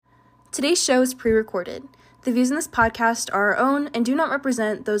Today's show is pre-recorded. The views in this podcast are our own and do not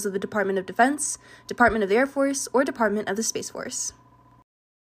represent those of the Department of Defense, Department of the Air Force, or Department of the Space Force.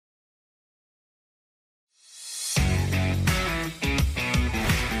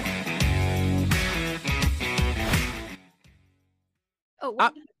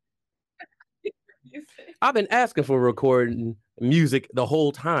 I've been asking for recording music the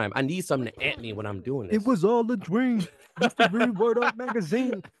whole time. I need something to amp me when I'm doing this. It was all a dream. Mr. Read Word Up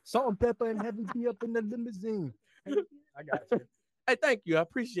Magazine. Salt and pepper and heavy be up in the limousine. I got you. Hey, thank you. I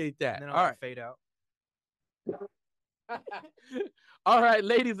appreciate that. And then All right. fade out. All right,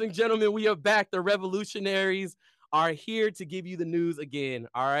 ladies and gentlemen, we are back. The revolutionaries are here to give you the news again.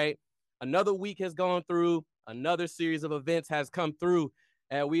 All right. Another week has gone through. Another series of events has come through.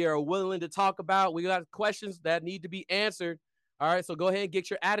 And we are willing to talk about. We got questions that need to be answered. All right, so go ahead and get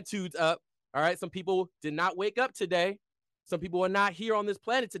your attitudes up. All right, some people did not wake up today. Some people are not here on this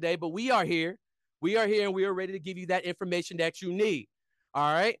planet today, but we are here. We are here, and we are ready to give you that information that you need.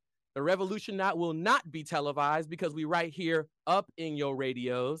 All right, the revolution will not be televised because we right here up in your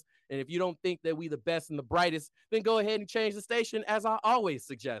radios. And if you don't think that we the best and the brightest, then go ahead and change the station, as I always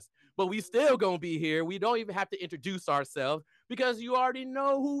suggest. But we still gonna be here. We don't even have to introduce ourselves because you already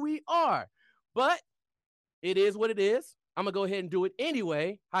know who we are. But it is what it is. I'm gonna go ahead and do it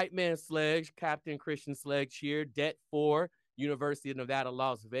anyway. Hype Man Sledge, Captain Christian Sledge here, Det 4, University of Nevada,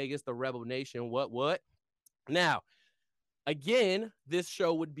 Las Vegas, the Rebel Nation, what? Now, again, this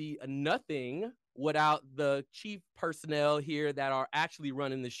show would be nothing without the chief personnel here that are actually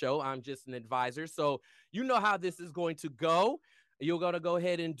running the show. I'm just an advisor. So you know how this is going to go. You're going to go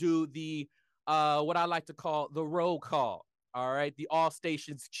ahead and do the, what I like to call the roll call. All right. The all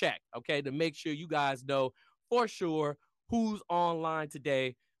stations check. Okay. To make sure you guys know for sure who's online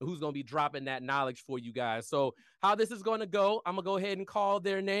today, who's going to be dropping that knowledge for you guys. So how this is going to go, I'm going to go ahead and call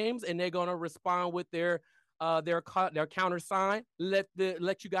their names and they're going to respond with their counter sign. Let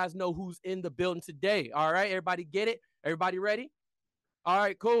you guys know who's in the building today. All right. Everybody get it? Everybody ready? All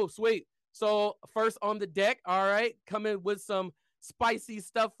right, cool. Sweet. So first on the deck. All right. Coming with some spicy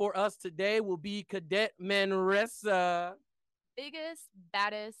stuff for us today will be Cadet Manresa. Biggest,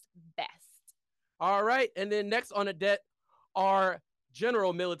 baddest, best. All right. And then next on the deck, our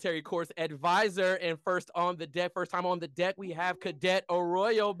General Military Course Advisor. And first time on the deck, we have Cadet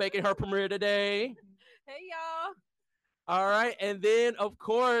Arroyo making her premiere today. Hey, y'all. All right. And then, of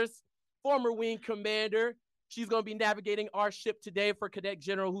course, former Wing Commander. She's going to be navigating our ship today for Cadet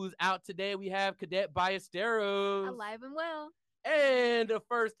General, who's out today. We have Cadet Ballesteros. Alive and well. And the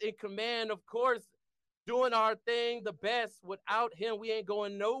first in command, of course, doing our thing the best. Without him, we ain't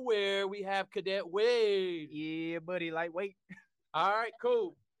going nowhere. We have Cadet Wade. Yeah, buddy, lightweight. All right,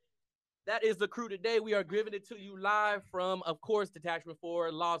 cool. That is the crew today. We are giving it to you live from, of course, Detachment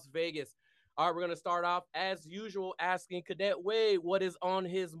 4, Las Vegas. All right, we're going to start off, as usual, asking Cadet Wade what is on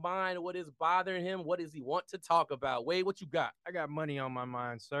his mind, what is bothering him, what does he want to talk about? Wade, what you got? I got money on my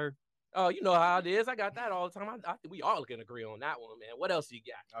mind, sir. Oh, you know how it is. I got that all the time. I think we all can agree on that one, man. What else you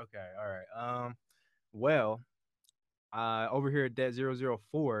got? Okay, all right. Well, over here at Det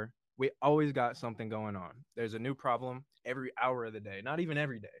 004, we always got something going on. There's a new problem every hour of the day. Not even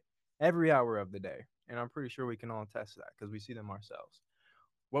every day. Every hour of the day. And I'm pretty sure we can all attest to that because we see them ourselves.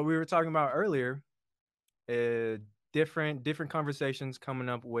 What we were talking about earlier, different conversations coming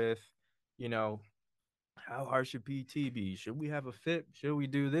up with, how hard should PT be? Should we have a fit? Should we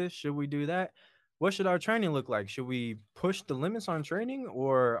do this? Should we do that? What should our training look like? Should we push the limits on training,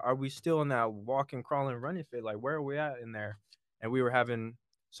 or are we still in that walking, crawling, running fit? Like, where are we at in there? And we were having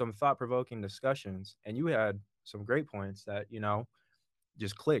some thought-provoking discussions, and you had some great points that,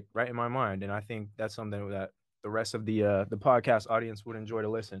 just clicked right in my mind. And I think that's something that the rest of the podcast audience would enjoy to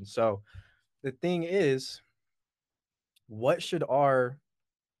listen. So the thing is, what should our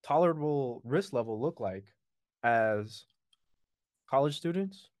tolerable risk level look like as college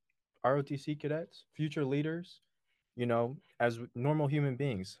students, ROTC cadets, future leaders, as normal human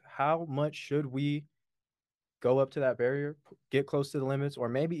beings? How much should we go up to that barrier, get close to the limits, or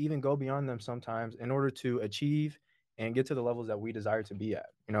maybe even go beyond them sometimes in order to achieve and get to the levels that we desire to be at?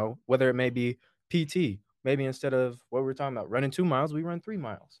 Whether it may be PT, maybe instead of what we're talking about, running 2 miles, we run 3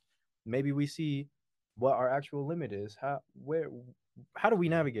 miles. Maybe we see what our actual limit is. How do we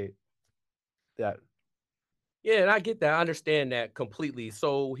navigate that? Yeah, and I get that. I understand that completely.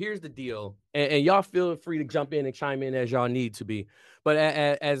 So here's the deal. And y'all feel free to jump in and chime in as y'all need to be. But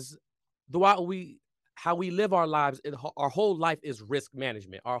how we live our lives, our whole life is risk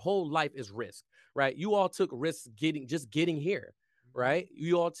management. Our whole life is risk, right? You all took risks getting here, right?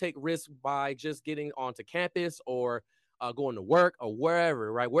 You all take risks by just getting onto campus or going to work or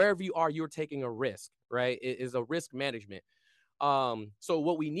wherever, right? Wherever you are, you're taking a risk, right? It is a risk management. So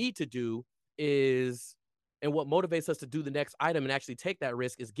what we need to do is, and what motivates us to do the next item and actually take that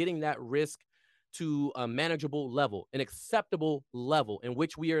risk, is getting that risk to a manageable level, an acceptable level in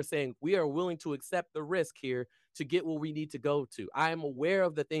which we are saying we are willing to accept the risk here to get where we need to go to. I am aware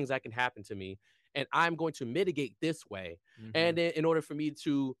of the things that can happen to me, and I'm going to mitigate this way. Mhm. And then in order for me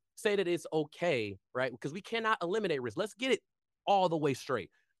to say that it's okay, right? Because we cannot eliminate risk. Let's get it all the way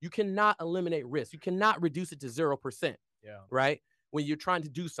straight. You cannot eliminate risk. You cannot reduce it to 0%, Yeah. right? When you're trying to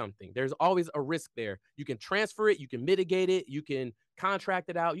do something, there's always a risk there. You can transfer it, you can mitigate it, you can contract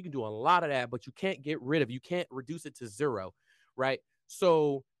it out, you can do a lot of that, but you can't get rid of it. You can't reduce it to 0, right?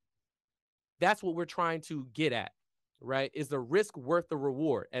 So that's what we're trying to get at, right? Is the risk worth the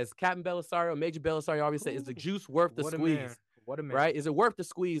reward? As Captain Belisario, Major Belisario always said, is the juice worth the What a squeeze? man. What a man. Right? Is it worth the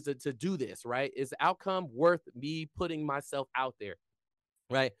squeeze to do this, right? Is the outcome worth me putting myself out there,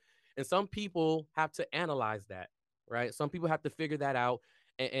 right? And some people have to analyze that, right? Some people have to figure that out,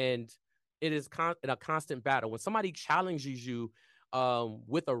 and it is a constant battle. When somebody challenges you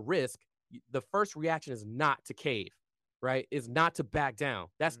with a risk, the first reaction is not to cave, right? Is not to back down.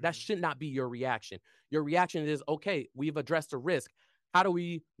 That should not be your reaction. Your reaction is, okay, we've addressed the risk. How do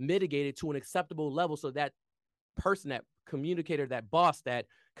we mitigate it to an acceptable level so that person, that communicator, that boss, that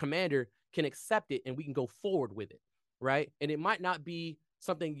commander can accept it and we can go forward with it, right? And it might not be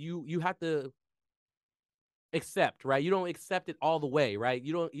something you have to accept, right? You don't accept it all the way, right?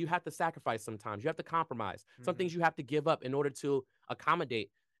 You have to sacrifice sometimes. You have to compromise. Some things you have to give up in order to accommodate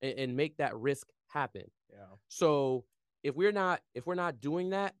and make that risk happen. Yeah. So if we're not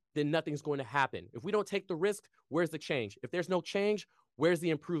doing that, then nothing's going to happen. If we don't take the risk, where's the change? If there's no change, where's the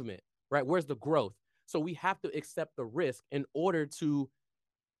improvement, right? Where's the growth? So we have to accept the risk in order to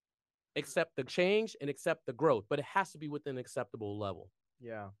accept the change and accept the growth, but it has to be within an acceptable level.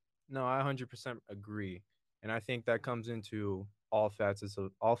 Yeah. No, I 100% agree. And I think that comes into all facets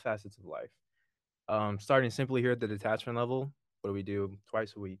of life. Starting simply here at the detachment level, what do we do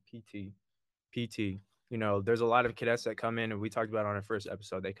twice a week? PT. You know, there's a lot of cadets that come in, and we talked about on our first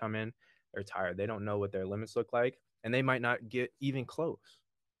episode. They come in, they're tired. They don't know what their limits look like, and they might not get even close,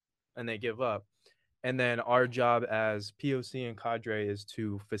 and they give up. And then our job as POC and cadre is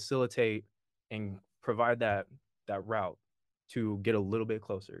to facilitate and provide that route to get a little bit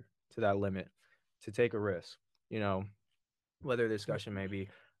closer to that limit, to take a risk. You know, whether the discussion may be,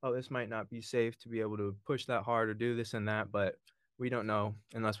 oh, this might not be safe to be able to push that hard or do this and that, but we don't know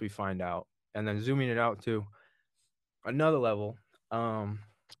unless we find out. And then zooming it out to another level,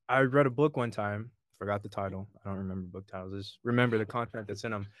 I read a book one time, forgot the title. I don't remember book titles. Just remember the content that's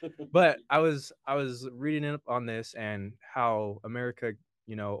in them. But I was reading up on this and how America,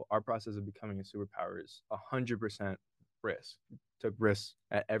 you know, our process of becoming a superpower is 100% risk. Took risks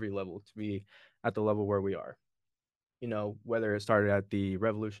at every level to be at the level where we are. You know, whether it started at the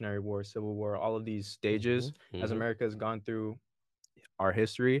Revolutionary War, Civil War, all of these stages, as America has gone through our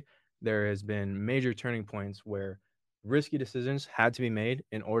history, there has been major turning points where risky decisions had to be made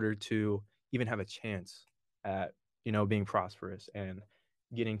in order to even have a chance at, you know, being prosperous and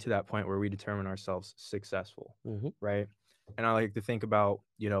getting to that point where we determine ourselves successful, right? And I like to think about,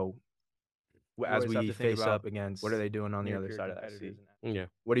 you know, as we face up against what are they doing on the other side of that sea? Yeah.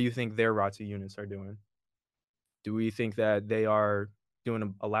 What do you think their ROTC units are doing? Do we think that they are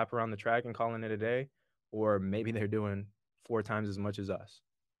doing a lap around the track and calling it a day? Or maybe they're doing 4 times as much as us?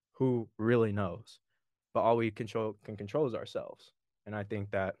 Who really knows? But all we can control is ourselves. And I think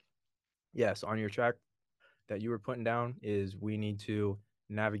that, yes, on your track that you were putting down is we need to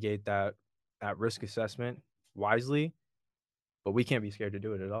navigate that risk assessment wisely, but we can't be scared to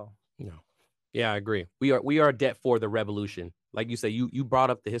do it at all. No. Yeah, I agree. We are a debt for the revolution. Like you say, you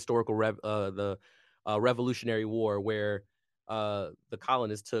brought up the historical Revolutionary War where the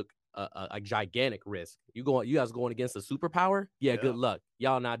colonists took a gigantic risk. You guys going against a superpower? Yeah, good luck.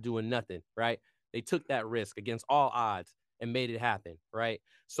 Y'all not doing nothing, right? They took that risk against all odds and made it happen, right?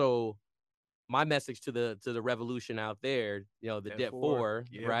 So my message to the revolution out there, you know, the debt for,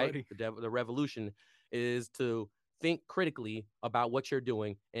 right? The revolution is to think critically about what you're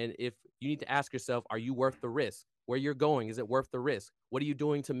doing. And if you need to ask yourself, are you worth the risk? Where you're going, is it worth the risk? What are you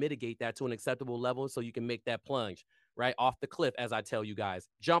doing to mitigate that to an acceptable level so you can make that plunge, right? Off the cliff, as I tell you guys.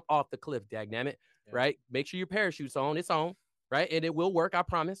 Jump off the cliff, dagnammit, right? Make sure your parachute's on, it's on, right? And it will work, I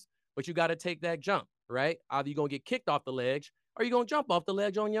promise. But you got to take that jump, right? Either you're going to get kicked off the ledge or you're going to jump off the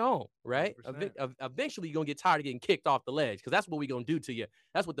ledge on your own, right? Eventually, you're going to get tired of getting kicked off the ledge because that's what we're going to do to you.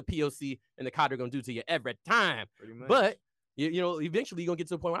 That's what the POC and the cadre are going to do to you every time. But, you know, eventually you're going to get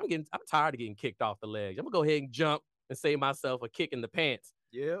to the point where I'm tired of getting kicked off the ledge. I'm going to go ahead and jump and save myself a kick in the pants.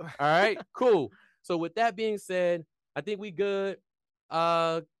 Yeah. All right, cool. So with that being said, I think we good.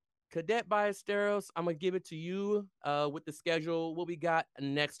 Cadet Ballesteros, I'm gonna give it to you with the schedule. What we got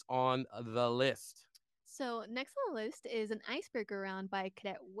next on the list? So next on the list is an icebreaker round by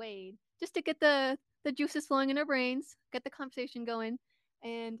Cadet Wade, just to get the juices flowing in our brains, get the conversation going,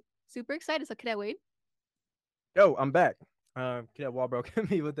 and super excited. So Cadet Wade. Yo, I'm back. Cadet Walbro can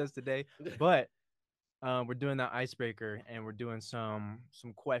be with us today, but we're doing that icebreaker and we're doing some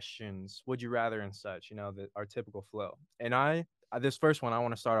questions, would you rather and such. Our typical flow. And this first one, I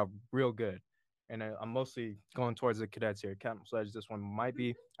want to start off real good, and I'm mostly going towards the cadets here. Captain Sledge, this one might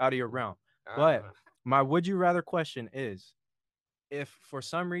be out of your realm, but my would you rather question is, if for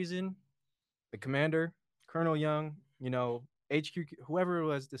some reason the commander, Colonel Young, HQ, whoever it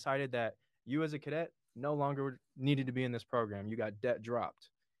was, decided that you as a cadet no longer needed to be in this program, you got debt dropped,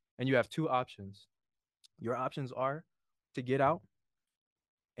 and you have two options. Your options are to get out,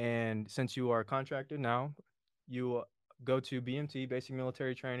 and since you are contracted now, you go to BMT, basic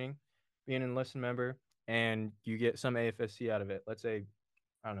military training, be an enlisted member, and you get some AFSC out of it. Let's say,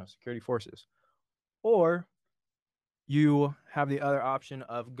 I don't know, security forces. Or you have the other option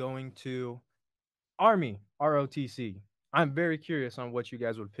of going to Army, ROTC. I'm very curious on what you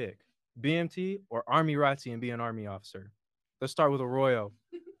guys would pick. BMT or Army ROTC and be an Army officer. Let's start with Arroyo.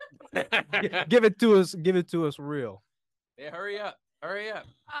 Give it to us. Give it to us real. Yeah, hurry up. Hurry up.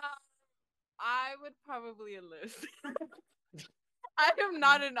 I would probably enlist. I am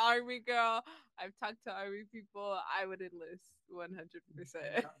not an army girl. I've talked to army people. I would enlist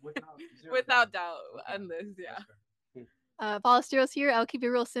 100%. Without doubt, okay. Enlist, yeah. Ballesteros here. I'll keep it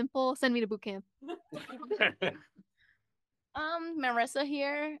real simple. Send me to boot camp. Marissa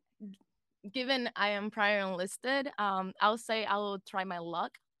here. Given I am prior enlisted, I'll say I will try my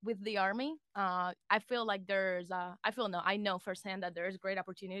luck with the army. I feel like I know firsthand that there's great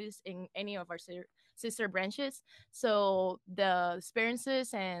opportunities in any of our sister branches. So the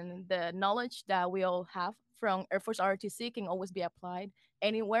experiences and the knowledge that we all have from Air Force ROTC can always be applied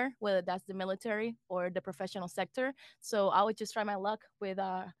anywhere, whether that's the military or the professional sector. So I would just try my luck with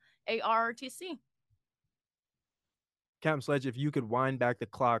ARTC. Captain Sledge, if you could wind back the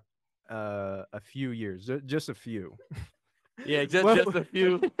clock a few years, just a few. Yeah, just a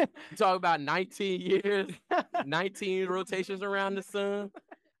few. You talk about 19 years, 19 rotations around the sun.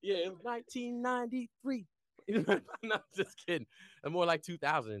 Yeah, it was 1993. No, just kidding. More like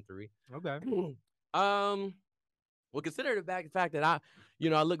 2003. Okay. Well, consider the fact that I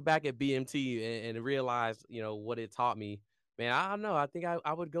look back at BMT and realize, what it taught me. Man, I don't know. I think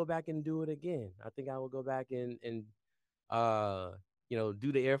I would go back and do it again. I think I would go back and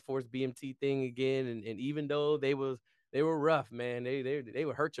do the Air Force BMT thing again. And even though they were rough, man, they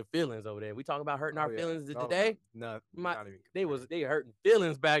would hurt your feelings over there. We talk about hurting our feelings today. No, they hurting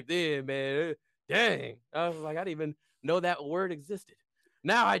feelings back then, man. Dang, I was like, I didn't even know that word existed.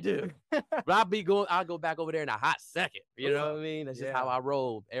 Now I do. But I'll go back over there in a hot second. You know what I mean? That's just how I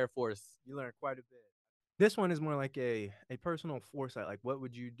roll. Air Force. You learn quite a bit. This one is more like a personal foresight. Like, what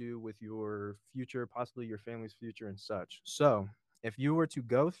would you do with your future, possibly your family's future and such? So if you were to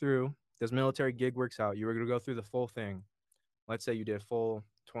go through this military gig works out, you were going to go through the full thing. Let's say you did full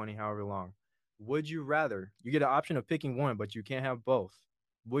 20, however long. Would you rather, you get an option of picking one, but you can't have both.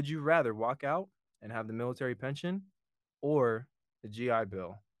 Would you rather walk out and have the military pension or the GI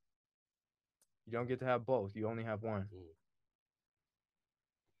Bill? You don't get to have both. You only have one.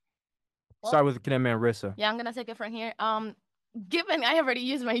 Well, start with Cadet Man Rissa. Yeah, I'm gonna take it from here. Given I already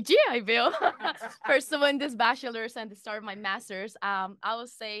used my GI Bill pursuing this bachelor's and to start my master's, I will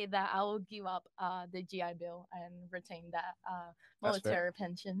say that I will give up the GI Bill and retain that military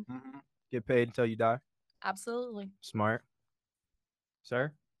pension. Mm-hmm. Get paid until you die. Absolutely. Smart.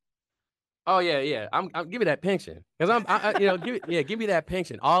 Sir? Oh yeah. I'm give me that pension, because give me that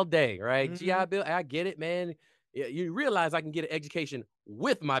pension all day, right? Mm-hmm. GI Bill, I get it, man. You realize I can get an education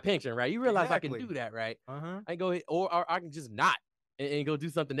with my pension, right? You realize I can do that, right? I go or I can just not and go do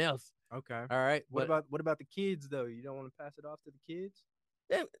something else. Okay. All right. What about the kids though? You don't want to pass it off to the kids?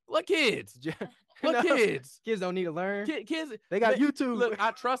 What kids? What kids? Kids don't need to learn. Kids, they got YouTube. Look,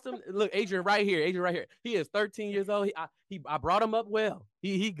 I trust him. Look, Adrian right here. He is 13 years old. I brought him up well.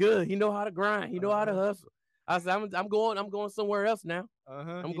 He good. He know how to grind. He know how to hustle. I said, I'm going somewhere else now.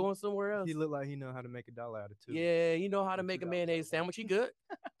 I'm going somewhere else. He look like he know how to make $1 out of two. Yeah, he know how to make a mayonnaise sandwich. He good.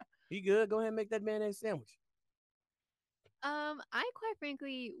 He good. Go ahead and make that mayonnaise sandwich. I quite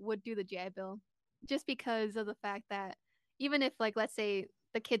frankly would do the GI Bill, just because of the fact that even if, like, let's say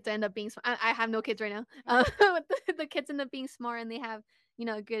the kids end up being I have no kids right now. The kids end up being smart and they have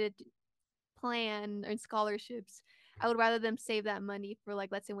a good plan and scholarships. I would rather them save that money for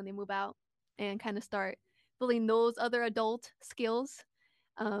like let's say when they move out and kind of start building those other adult skills.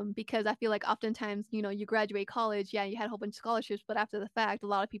 Because I feel like oftentimes, you graduate college, yeah, you had a whole bunch of scholarships, but after the fact, a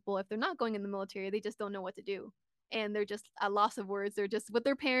lot of people, if they're not going in the military, they just don't know what to do. And they're just at loss of words. They're just with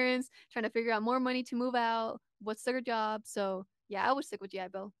their parents, trying to figure out more money to move out. What's their job? So, yeah, I would stick with GI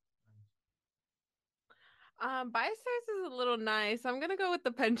Bill. Biostars is a little nice. I'm gonna go with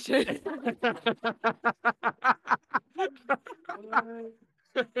the pension. Just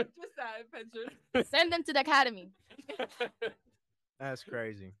that pension. Send them to the academy. That's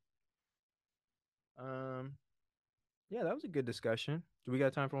crazy. Yeah, that was a good discussion. Do we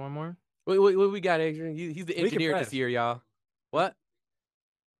got time for one more? What we got, Adrian? He's the We can engineer this press. year, y'all. What?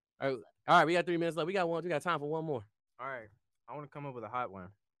 All right, we got 3 minutes left. We got time for one more. All right. I want to come up with a hot one.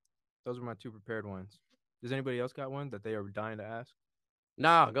 Those are my 2 prepared ones. Does anybody else got one that they are dying to ask?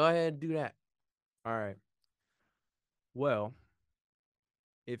 Nah, go ahead and do that. All right. Well,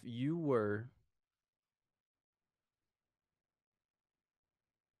 if you were,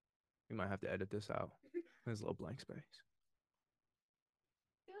 we might have to edit this out. There's a little blank space.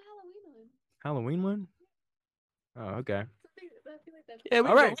 Do a Halloween one. Halloween one? Oh, okay. Yeah, we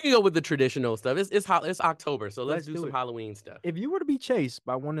All right. can go with the traditional stuff. It's October, so let's do some it. Halloween stuff. If you were to be chased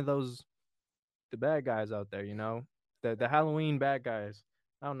by one of the bad guys out there, the Halloween bad guys,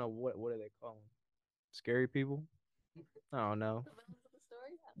 I don't know what do they call them? Scary people? I don't know.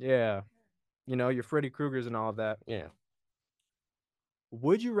 Yeah. Your Freddy Kruegers and all of that. Yeah.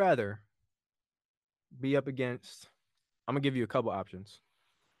 Would you rather be up against, I'm going to give you a couple options.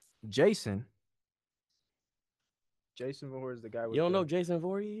 Jason Voorhees, the guy with You don't know Jason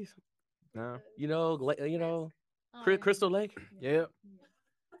Voorhees? No. Crystal Lake? Yeah.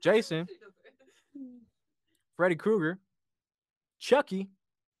 Jason, Freddy Krueger, Chucky,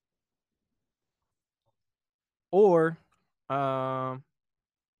 or it's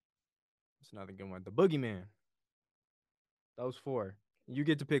another good one. The Boogeyman. Those 4. You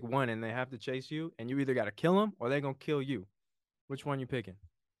get to pick one, and they have to chase you, and you either got to kill them or they're gonna kill you. Which one you picking?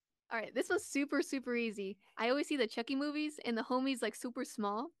 All right, this was super, super easy. I always see the Chucky movies, and the homie's like super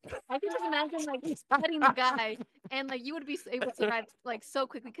small. I can just imagine like cutting the guy, and like you would be able to survive like so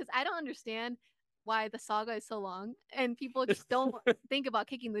quickly. Because I don't understand why the saga is so long, and people just don't think about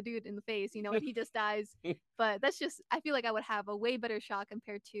kicking the dude in the face, and he just dies. But that's just, I feel like I would have a way better shot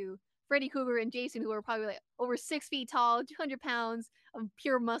compared to Freddy Krueger and Jason, who are probably like over 6 feet tall, 200 pounds of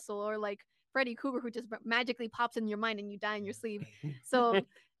pure muscle, or like Freddy Krueger, who just magically pops in your mind and you die in your sleep. So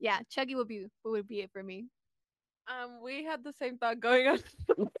yeah, Chucky would be it for me. We had the same thought going on.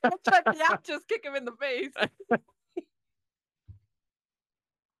 Chucky, yeah, just kick him in the face.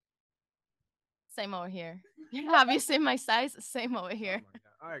 Same over here. Have you seen my size? Same over here.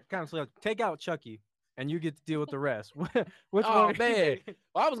 All right, Counselor, take out Chucky, and you get to deal with the rest. Which Oh one? man,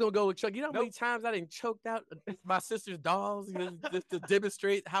 well, I was gonna go with Chuck. You know how many times I didn't choked out my sister's dolls just to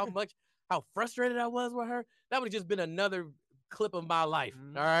demonstrate how frustrated I was with her. That would have just been another clip of my life.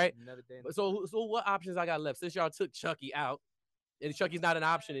 All right. So what options I got left? Since y'all took Chucky out, and Chucky's not an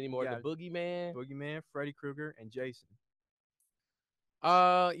option anymore. Yeah. The Boogeyman, Freddy Krueger, and Jason.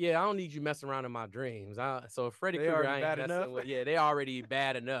 Yeah, I don't need you messing around in my dreams. So Freddy They Krueger, already I ain't bad messing enough? with. Yeah, they already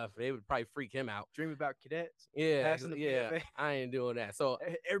bad enough. They would probably freak him out. Dream about cadets. Yeah, Passing the PFA. I ain't doing that. So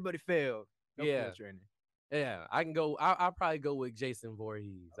Everybody failed. No Yeah. field training. yeah, I can go. I'll probably go with Jason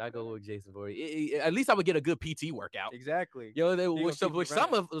Voorhees. I go with Jason Voorhees. At least I would get a good PT workout. Exactly. Which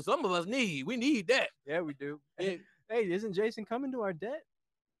some of us need. We need that. Yeah, we do. Hey, isn't Jason coming to our debt?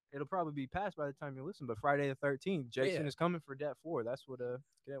 It'll probably be passed by the time you listen, but Friday the 13th, Jason is coming for debt 4. That's what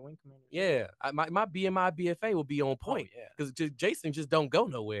Cadet Wing Commander said. Yeah, my BMI BFA will be on point. Because Jason just don't go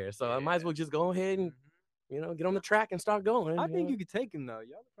nowhere. So I might as well just go ahead and get on the track and start going. I think you could take him though.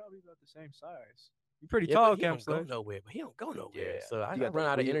 Y'all are probably about the same size. You're pretty tall, He don't Counselor. go nowhere, but he don't go nowhere. Yeah. So I You got run the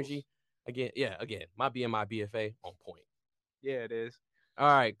out of wheels. energy. Again, my BMI BFA on point. Yeah, it is. All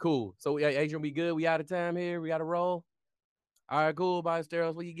right, cool. So Adrian, we good? We out of time here? We got to roll? All right, cool. Bye,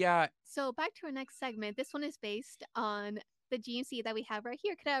 Steros. What you got? So back to our next segment. This one is based on the GMC that we have right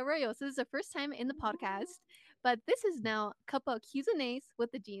here, Cadet Arroyo. So this is the first time in the podcast, but this is now a couple of Q's and A's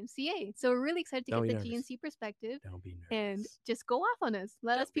with the GMCA. So we're really excited to Don't get be the nervous. GMC perspective Don't be nervous. and just go off on us.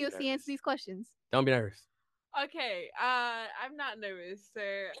 Let us Don't be POC answer nervous. these questions. Don't be nervous. Okay, I'm not nervous,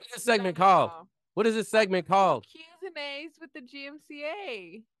 sir. What is this segment Not at called? all. What is this segment called? Q's and A's with the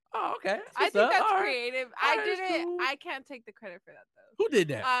GMCA. Oh, okay. I think that's All right. creative. All I right, did that's it. cool. I can't take the credit for that though. Who did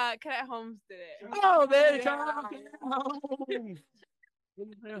that? Cadet Holmes did it. Oh, man.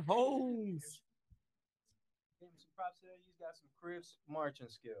 Yeah. Holmes. Give him some props there. He's got some crisp marching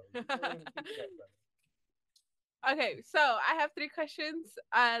skills. Okay, so I have three questions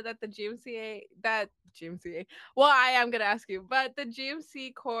that the GMCA. Well, I am gonna ask you, but the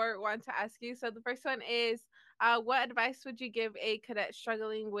GMC Corps want to ask you. So the first one is, what advice would you give a cadet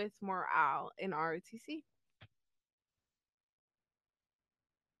struggling with morale in ROTC?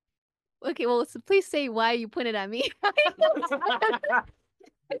 Okay, well, so please say why you pointed at me.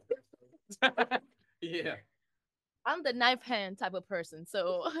 Yeah. I'm the knife hand type of person,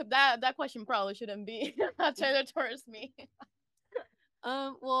 so that question probably shouldn't be tailored towards me.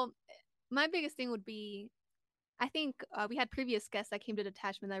 Well, my biggest thing would be, I think we had previous guests that came to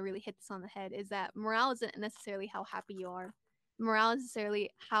detachment that really hit this on the head. Is that morale isn't necessarily how happy you are. Morale is necessarily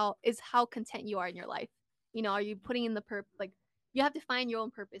how content you are in your life. You know, are you putting in the like you have to find your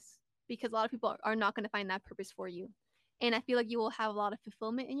own purpose, because a lot of people are not going to find that purpose for you. And I feel like you will have a lot of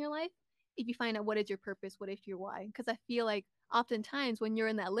fulfillment in your life if you find out what is your purpose, what is your why. Because I feel like oftentimes when you're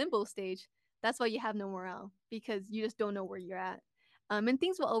in that limbo stage, that's why you have no morale, because you just don't know where you're at. And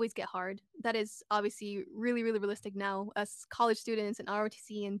things will always get hard. That is obviously really, really realistic now as college students and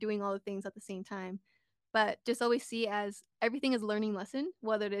ROTC and doing all the things at the same time. But just always see as everything is a learning lesson,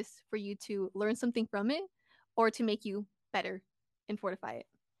 whether it is for you to learn something from it or to make you better and fortify it.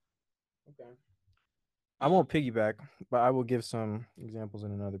 Okay. I won't piggyback, but I will give some examples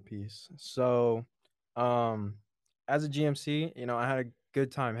in another piece. So, um, as a GMC, I had a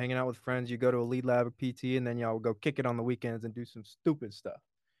good time hanging out with friends. You go to a lead lab or PT, and then y'all go kick it on the weekends and do some stupid stuff.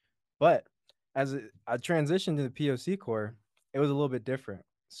 But I transitioned to the POC Corps, it was a little bit different.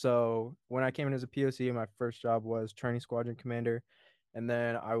 So when I came in as a POC, my first job was training squadron commander, and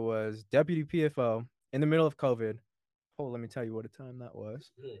then I was deputy PFO in the middle of COVID. Oh, let me tell you what a time that was.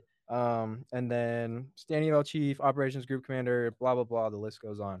 And then standing eval chief, operations group commander, blah blah blah. The list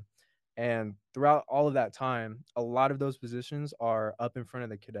goes on. And throughout all of that time, a lot of those positions are up in front of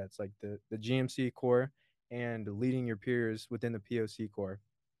the cadets, like the GMC Corps and leading your peers within the POC Corps.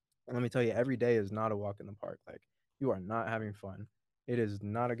 And let me tell you, every day is not a walk in the park. Like, you are not having fun. It is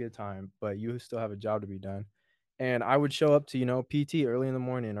not a good time, but you still have a job to be done. And I would show up to, PT early in the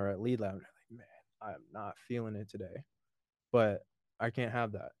morning or at lead lab. And I'm like, man, I am not feeling it today. But I can't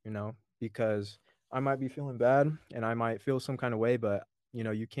have that, because I might be feeling bad and I might feel some kind of way, but,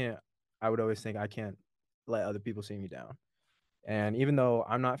 you can't, I would always think I can't let other people see me down. And even though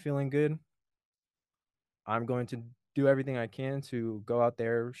I'm not feeling good, I'm going to do everything I can to go out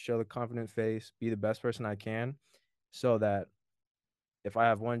there, show the confident face, be the best person I can, so that if I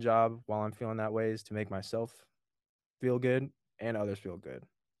have one job while I'm feeling that way is to make myself feel good and others feel good.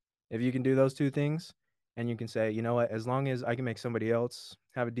 If you can do those two things and you can say, you know what, as long as I can make somebody else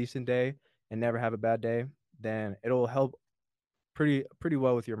have a decent day and never have a bad day, then it'll help pretty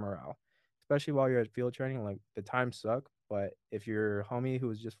well with your morale. Especially while you're at field training, like the times suck, but if your homie who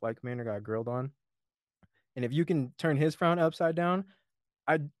was just flight commander got grilled on, and if you can turn his frown upside down,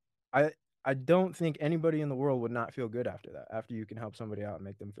 I I I don't think anybody in the world would not feel good after that. After you can help somebody out and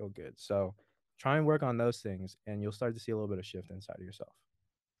make them feel good. So try and work on those things and you'll start to see a little bit of shift inside of yourself.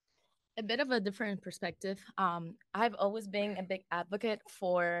 A bit of a different perspective. I've always been a big advocate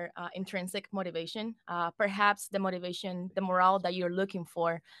for intrinsic motivation. Perhaps the motivation, the morale that you're looking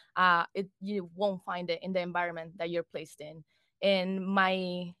for, you won't find it in the environment that you're placed in. And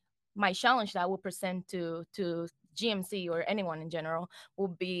my challenge that I would present to GMC or anyone in general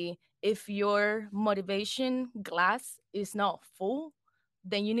would be, if your motivation glass is not full,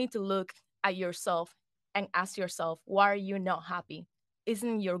 then you need to look at yourself and ask yourself, why are you not happy?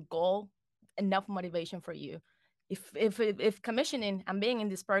 Isn't your goal enough motivation for you? If commissioning and being in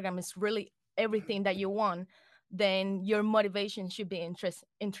this program is really everything that you want, then your motivation should be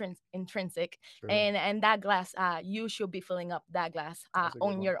intrinsic, Sure. and that glass, you should be filling up that glass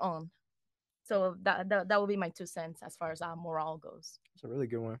on your own. So that would be my 2 cents as far as morale goes. It's a really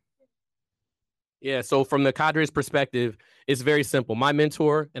good one. Yeah, so from the cadre's perspective, it's very simple. My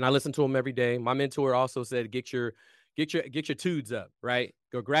mentor, and I listen to him every day. My mentor also said, get your tudes up, right?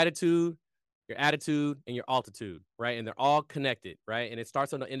 Your gratitude, your attitude, and your altitude, right? And they're all connected, right? And it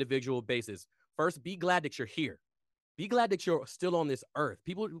starts on an individual basis. First, be glad that you're here. Be glad that you're still on this earth.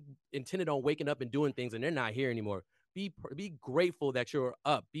 People intended on waking up and doing things, and they're not here anymore. Be grateful that you're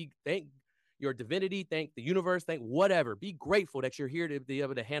up. Thank your divinity, thank the universe, thank whatever. Be grateful that you're here to be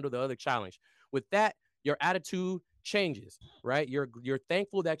able to handle the other challenge. With that, your attitude changes, right? You're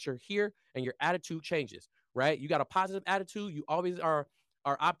thankful that you're here, and your attitude changes, right? You got a positive attitude. You always are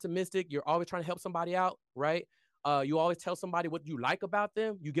optimistic. You're always trying to help somebody out, right? You always tell somebody what you like about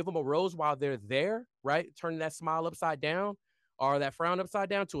them. You give them a rose while they're there, right? Turning that smile upside down or that frown upside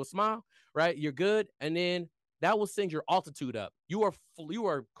down to a smile, right? You're good. And then that will send your altitude up. You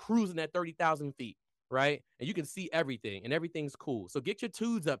are cruising at 30,000 feet, right? And you can see everything and everything's cool. So get your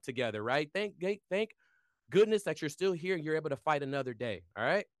twos up together, right? Thank goodness that you're still here and you're able to fight another day. All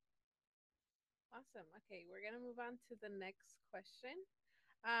right. Awesome. Okay, we're gonna move on to the next question.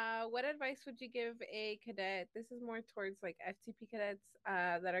 What advice would you give a cadet? This is more towards like FTP cadets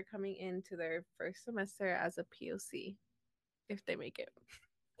that are coming into their first semester as a POC, if they make it.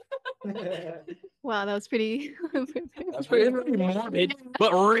 Wow, that was pretty. That's pretty morbid,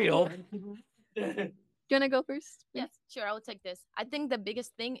 but real. Do you want to go first? Yes, sure. I will take this. I think the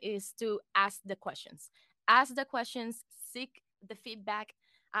biggest thing is to ask the questions. Ask the questions, seek the feedback,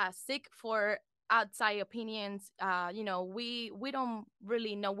 seek for outside opinions. We don't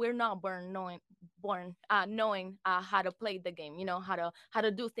really know. We're not knowing how to play the game. How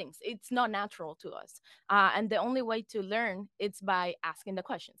to do things. It's not natural to us. And the only way to learn is by asking the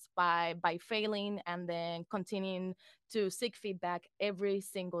questions, by failing, and then continuing to seek feedback every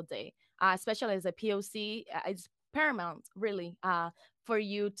single day. Especially as a POC, it's paramount really for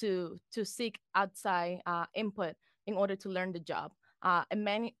you to seek outside input in order to learn the job. A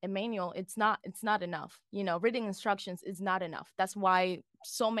manual, it's not enough. Reading instructions is not enough. That's why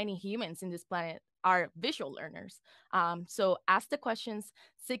so many humans in this planet are visual learners. So ask the questions,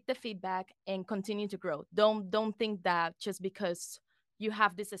 seek the feedback, and continue to grow. Don't think that just because you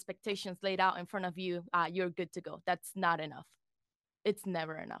have these expectations laid out in front of you, you're good to go. That's not enough. It's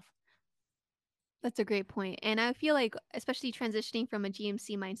never enough. That's a great point. And I feel like, especially transitioning from a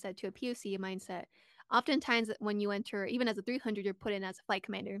GMC mindset to a POC mindset, oftentimes when you enter, even as a 300, you're put in as a flight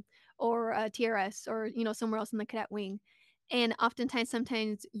commander or a TRS or, somewhere else in the cadet wing. And oftentimes,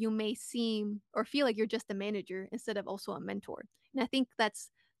 sometimes you may seem or feel like you're just a manager instead of also a mentor. And I think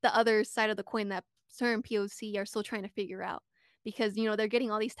that's the other side of the coin that certain POC are still trying to figure out because, they're getting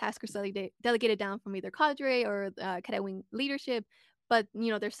all these tasks delegated down from either cadre or cadet wing leadership, but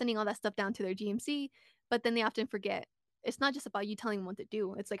they're sending all that stuff down to their GMC, but then they often forget it's not just about you telling them what to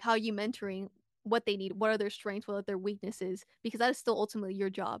do. It's like how are you mentoring, what they need, what are their strengths, what are their weaknesses, because that is still ultimately your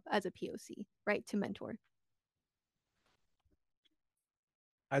job as a POC, right, to mentor.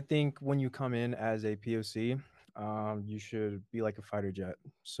 I think when you come in as a POC, you should be like a fighter jet.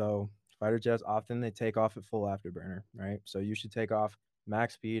 So fighter jets often they take off at full afterburner, right? So you should take off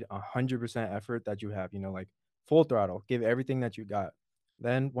max speed, 100% effort that you have. Like full throttle, give everything that you got.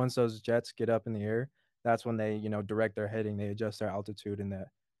 Then once those jets get up in the air, that's when they direct their heading, they adjust their altitude, and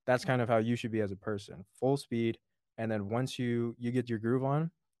that's kind of how you should be as a person, full speed. And then once you get your groove on,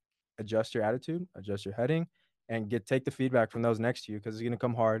 adjust your attitude, adjust your heading, and take the feedback from those next to you because it's going to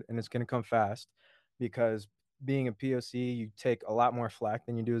come hard and it's going to come fast. Because being a POC, you take a lot more flack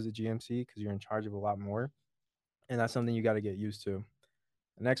than you do as a GMC because you're in charge of a lot more, and that's something you got to get used to.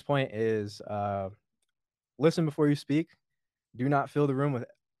 The next point is listen before you speak. Do not fill the room with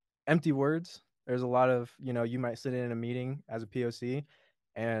empty words. There's a lot of, you might sit in a meeting as a POC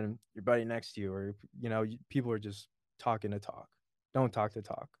and your buddy next to you, or, people are just talking to talk. Don't talk to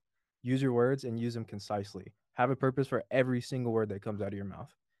talk. Use your words and use them concisely. Have a purpose for every single word that comes out of your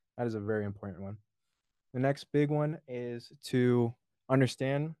mouth. That is a very important one. The next big one is to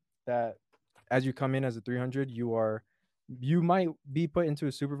understand that as you come in as a 300, you might be put into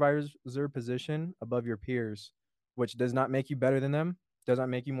a supervisor position above your peers, which does not make you better than them, does not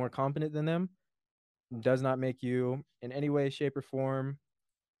make you more competent than them, does not make you in any way, shape, or form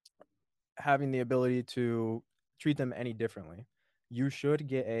having the ability to treat them any differently. You should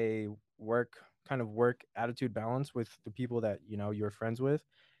get a work attitude balance with the people that you're friends with,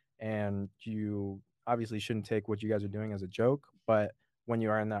 and you obviously shouldn't take what you guys are doing as a joke. But when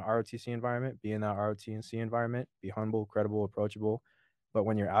you are in that ROTC environment, be in that ROTC environment, be humble, credible, approachable. But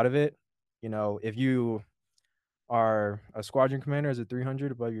when you're out of it, if you are a squadron commander as a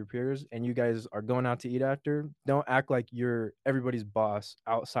 300 above your peers and you guys are going out to eat after, don't act like you're everybody's boss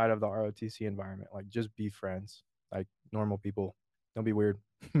outside of the ROTC environment. Like, just be friends like normal people. Don't be weird.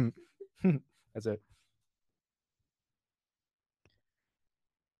 That's it.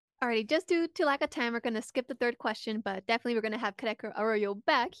 Alrighty, just due to lack of time, we're going to skip the third question, but definitely we're going to have Cadet Arroyo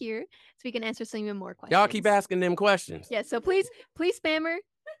back here so we can answer some even more questions. Y'all keep asking them questions. Yeah, so please spam her.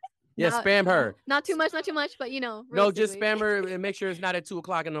 Yeah, spam her. Not too much, but no, just spam her and make sure it's not at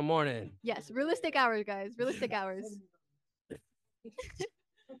 2:00 in the morning. Yes, realistic hours, guys. Realistic hours.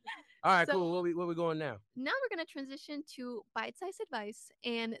 All right, cool. Where we going now? Now we're going to transition to bite-sized advice,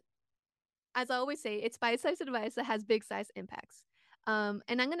 and as I always say, it's bite-sized advice that has big-size impacts. And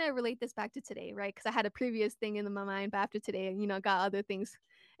I'm going to relate this back to today, right? Because I had a previous thing in my mind, but after today, got other things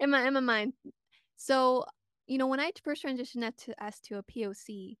in my mind. So, when I first transitioned to a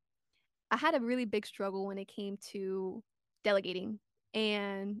POC, I had a really big struggle when it came to delegating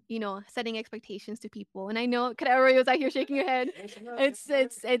and setting expectations to people. And I know Arroyo's out here shaking your head.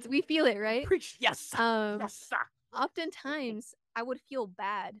 It's we feel it, right? Preach. Yes. Yes, sir. Oftentimes I would feel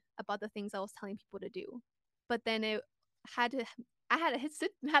bad about the things I was telling people to do, but then had to I had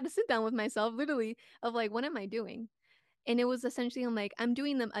to sit down with myself, literally, of like, what am I doing? And it was essentially, I'm like, I'm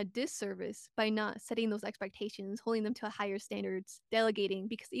doing them a disservice by not setting those expectations, holding them to a higher standards, delegating,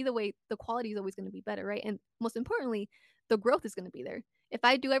 because either way the quality is always going to be better, right? And most importantly, the growth is going to be there. If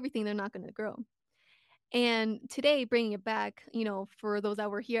I do everything, they're not going to grow. And today, bringing it back, for those that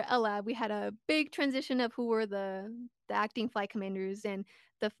were here at LAB, we had a big transition of who were the acting flight commanders, and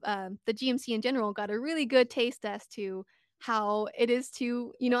the GMC in general got a really good taste as to how it is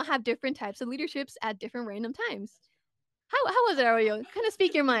to have different types of leaderships at different random times. How was it, Aurelio? Kind of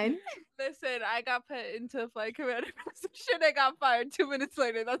speak your mind. Listen, I got put into a flight commander position. I got fired 2 minutes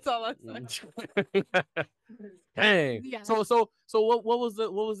later. That's all I'm saying. Dang. Yeah. So what was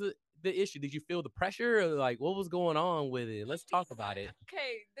the issue? Did you feel the pressure, or like what was going on with it? Let's talk about it.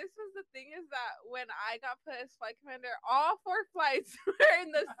 Okay, this was the thing, is that when I got put as flight commander, all 4 flights were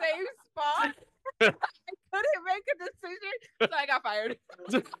in the same spot. I couldn't make a decision, so I got fired.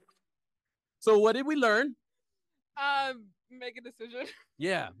 So what did we learn? Make a decision.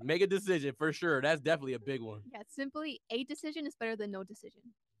 Yeah, make a decision for sure. That's definitely a big one. Yeah, simply a decision is better than no decision.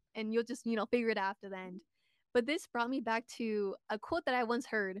 And you'll just, figure it out after the end. But this brought me back to a quote that I once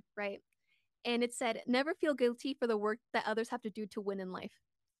heard, right? And it said, never feel guilty for the work that others have to do to win in life.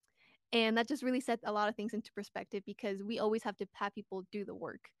 And that just really set a lot of things into perspective, because we always have to have people do the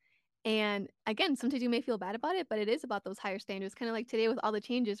work. And again, sometimes you may feel bad about it, but it is about those higher standards. Kind of like today with all the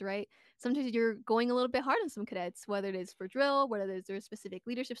changes, right? Sometimes you're going a little bit hard on some cadets, whether it is for drill, whether there's a specific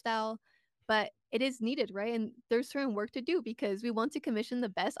leadership style, but it is needed, right? And there's certain work to do, because we want to commission the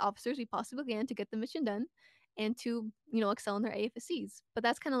best officers we possibly can to get the mission done and to, excel in their AFSCs. But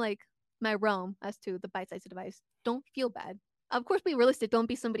that's kind of like my realm as to the bite-sized advice. Don't feel bad. Of course, be realistic. Don't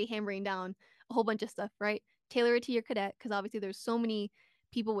be somebody hammering down a whole bunch of stuff, right? Tailor it to your cadet, because obviously there's so many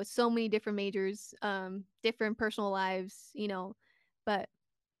people with so many different majors, different personal lives, but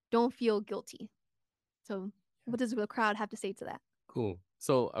don't feel guilty. So what does the crowd have to say to that? Cool.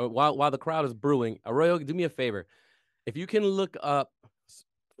 So while the crowd is brewing, Arroyo, do me a favor. If you can look up,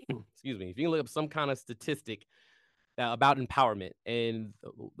 excuse me, if you can look up some kind of statistic about empowerment and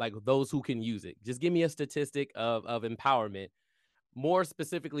like those who can use it, just give me a statistic of empowerment. More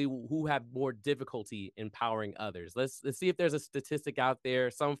specifically, who have more difficulty empowering others. Let's see if there's a statistic out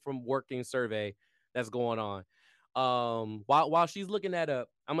there, some from Working Survey that's going on. While she's looking that up,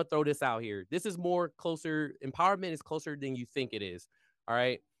 I'm gonna throw this out here. This is more closer. Empowerment is closer than you think it is. All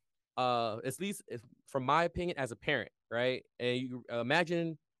right. At least from my opinion as a parent, right? And you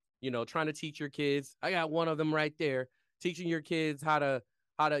imagine, trying to teach your kids. I got one of them right there, teaching your kids how to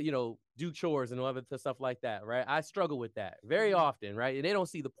do chores and other stuff like that, right? I struggle with that very often, right? And they don't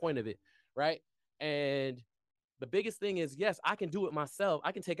see the point of it, right? And the biggest thing is, yes, I can do it myself.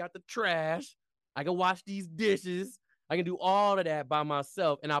 I can take out the trash. I can wash these dishes. I can do all of that by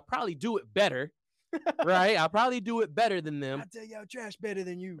myself, and I'll probably do it better, right? I'll probably do it better than them. I take out trash better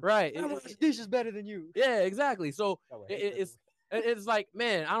than you. Right. I wash dishes better than you. Yeah, exactly. So it's like,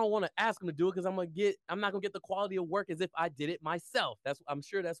 man, I don't want to ask them to do it because I'm not gonna get the quality of work as if I did it myself. I'm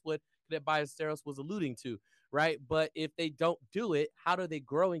sure that's what Cadet Ballesteros was alluding to, right? But if they don't do it, how do they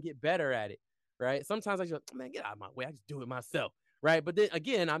grow and get better at it, right? Sometimes I just, man, get out of my way. I just do it myself, right? But then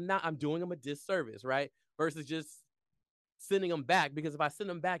again, I'm doing them a disservice, right? Versus just sending them back, because if I send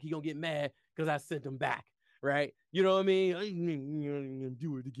them back, he gonna get mad because I sent him back, right? You know what I mean? I'm gonna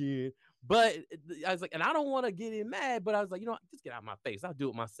do it again. But I was like, and I don't want to get him mad, but I was like, just get out of my face. I'll do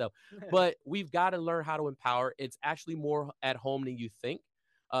it myself. But we've got to learn how to empower. It's actually more at home than you think.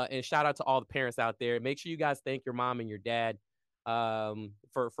 And shout out to all the parents out there. Make sure you guys thank your mom and your dad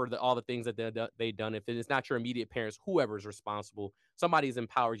for all the things that they've done. If it's not your immediate parents, whoever's responsible, somebody's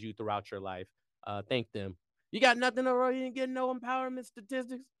empowered you throughout your life. Thank them. You got nothing, or you didn't get no empowerment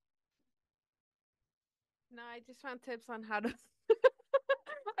statistics? No, I just want tips on how to.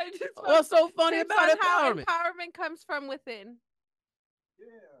 What's so funny about empowerment? How empowerment comes from within.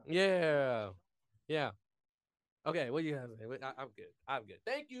 Yeah. Okay, what do you have to say? I'm good.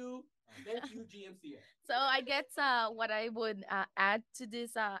 Thank you, GMC. So I guess what I would add to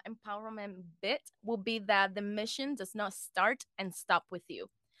this empowerment bit will be that the mission does not start and stop with you.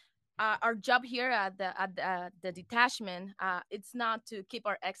 Our job here at the detachment, it's not to keep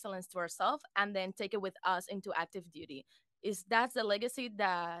our excellence to ourselves and then take it with us into active duty. Is that's the legacy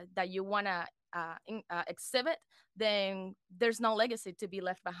that you want to exhibit, then there's no legacy to be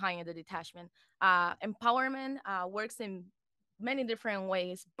left behind in the detachment. Empowerment works in many different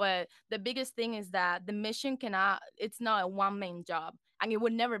ways, but the biggest thing is that the mission cannot, it's not a one main job, and it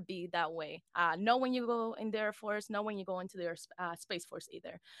would never be that way. Not when you go in the Air Force, not when you go into the Space Force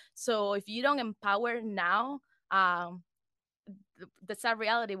either. So if you don't empower now, um, the sad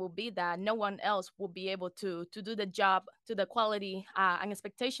reality will be that no one else will be able to do the job to the quality and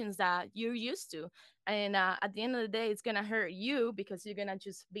expectations that you're used to. And at the end of the day, it's gonna hurt you because you're gonna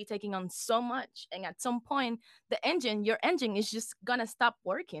just be taking on so much, and at some point your engine is just gonna stop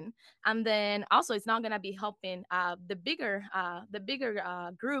working. And then also it's not gonna be helping the bigger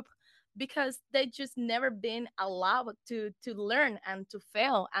group, because they just never been allowed to learn and to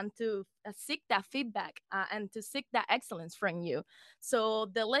fail and to seek that feedback and to seek that excellence from you. So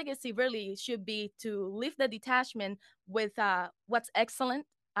the legacy really should be to leave the detachment with what's excellent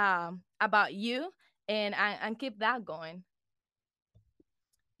about you, and keep that going.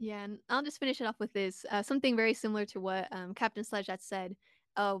 Yeah, and I'll just finish it off with this. Something very similar to what Captain Sledge had said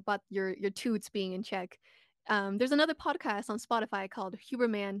about your toots being in check. There's another podcast on Spotify called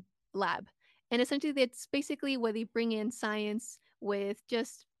Huberman Lab, and essentially it's basically where they bring in science with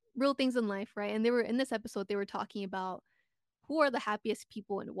just real things in life, right? And they were in this episode they were talking about who are the happiest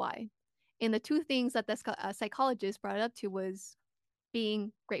people and why. And the two things that the psychologist brought up to was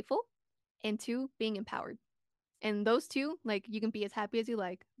being grateful and two, being empowered. And those two, like you can be as happy as you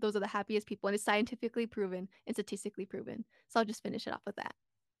like. Those are the happiest people, and it's scientifically proven and statistically proven. So I'll just finish it off with that.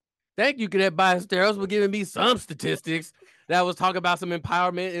 Thank you, Cadet Ballesteros, for giving me some statistics that was talking about some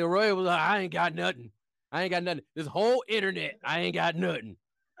empowerment. And Roy was like, I ain't got nothing. I ain't got nothing. This whole internet, I ain't got nothing.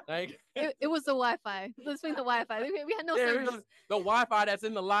 Like, It was the Wi-Fi. Let's bring the Wi-Fi. We had no yeah, service. the Wi-Fi that's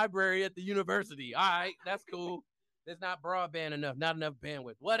in the library at the university. All right, that's cool. It's not broadband enough, not enough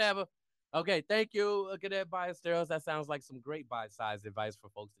bandwidth. Whatever. Okay, thank you, Cadet Ballesteros. That sounds like some great bite-sized advice for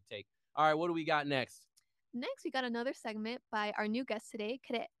folks to take. All right, what do we got next? Next, we got another segment by our new guest today,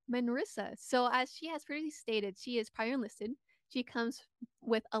 Cadet Manrissa. So, as she has previously stated, she is prior enlisted. She comes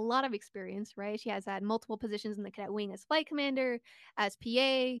with a lot of experience, right? She has had multiple positions in the cadet wing as flight commander, as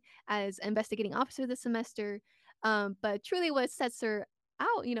PA, as investigating officer this semester. But truly, what sets her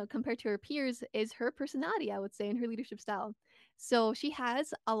out, compared to her peers, is her personality, I would say, and her leadership style. So, she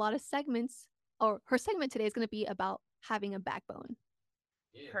has a lot of segments, or her segment today is going to be about having a backbone.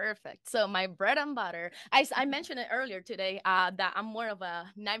 Yeah. Perfect. So my bread and butter. I mentioned it earlier today. That I'm more of a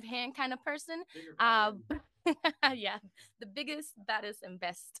knife hand kind of person. Yeah, the biggest, baddest, and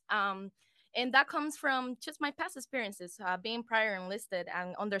best. And that comes from just my past experiences, being prior enlisted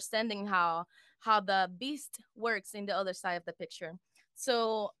and understanding how the beast works in the other side of the picture.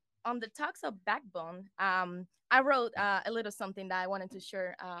 So on the talks of backbone, I wrote a little something that I wanted to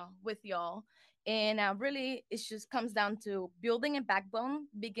share with y'all. And really, it just comes down to building a backbone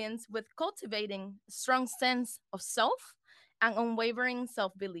begins with cultivating a strong sense of self and unwavering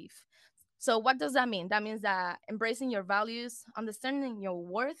self belief. So, what does that mean? That means that embracing your values, understanding your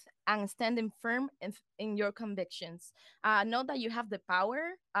worth, and standing firm in your convictions. Know that you have the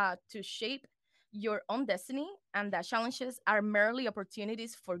power to shape your own destiny, and that challenges are merely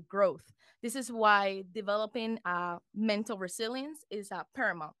opportunities for growth. This is why developing mental resilience is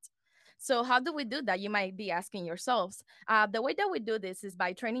paramount. So, how do we do that? You might be asking yourselves. The way that we do this is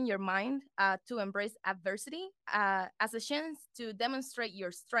by training your mind to embrace adversity as a chance to demonstrate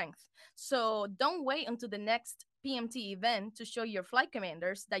your strength. So, don't wait until the next PMT event to show your flight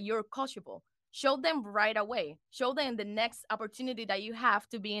commanders that you're coachable. Show them right away. Show them the next opportunity that you have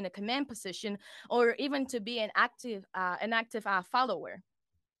to be in a command position, or even to be an active follower.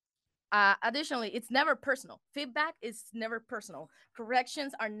 Additionally, it's never personal. Feedback is never personal.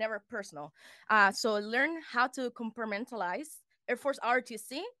 Corrections are never personal. So learn how to compartmentalize. Air Force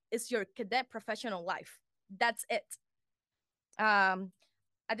ROTC is your cadet professional life. That's it. Um,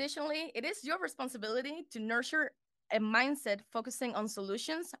 Additionally, it is your responsibility to nurture a mindset focusing on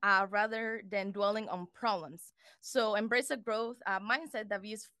solutions rather than dwelling on problems. So embrace a growth mindset that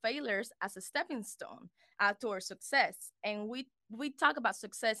views failures as a stepping stone towards success. And we talk about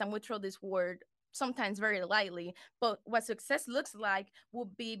success and we throw this word sometimes very lightly, but what success looks like will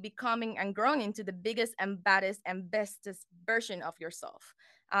be becoming and growing into the biggest and baddest and bestest version of yourself.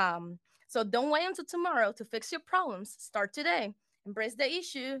 Um, so don't wait until tomorrow to fix your problems. Start today. Embrace the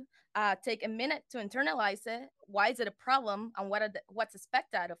issue. Take a minute to internalize it. Why is it a problem, and what's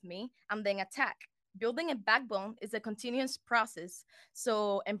expected of me, and then attack. Building a backbone is a continuous process.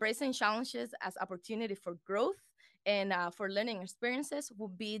 So embracing challenges as opportunity for growth and for learning experiences will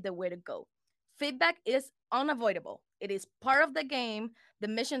be the way to go. Feedback is unavoidable. It is part of the game. The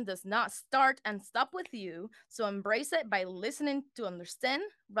mission does not start and stop with you. So embrace it by listening to understand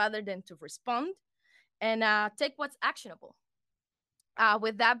rather than to respond, and take what's actionable.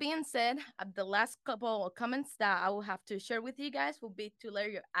 With that being said, the last couple of comments that I will have to share with you guys will be to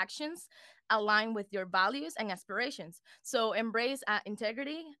let your actions align with your values and aspirations. So embrace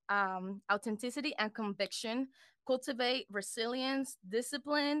integrity, authenticity, and conviction. Cultivate resilience,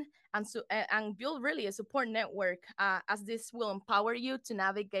 discipline, and build really a support network, as this will empower you to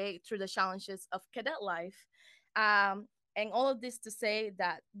navigate through the challenges of cadet life. And all of this to say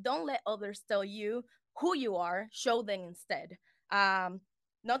that don't let others tell you who you are, show them instead. Um,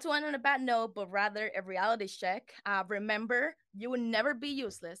 Not to end on a bad note, but rather a reality check. Remember, you will never be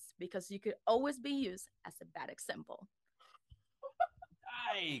useless because you could always be used as a bad example.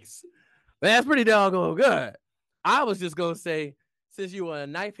 Yikes. Man, that's pretty doggone good. I was just gonna say, since you are a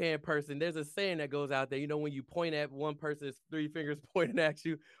knife hand person, there's a saying that goes out there. You know, when you point at one person, it's three fingers pointing at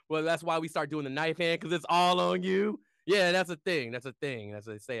you. Well, that's why we start doing the knife hand because it's all on you. Yeah, that's a thing. That's a thing. That's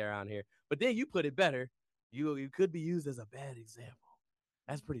what they say around here. But then you put it better. You could be used as a bad example.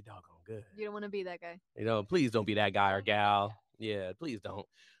 That's pretty doggone good. You don't want to be that guy. You know, please don't be that guy or gal. Yeah, please don't.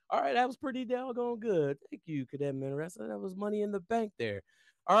 All right, that was pretty doggone good. Thank you, Cadet Manresa. That was money in the bank there.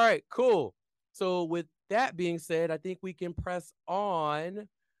 All right, cool. So with that being said, I think we can press on.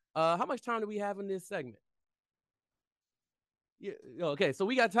 How much time do we have in this segment? Yeah, okay, so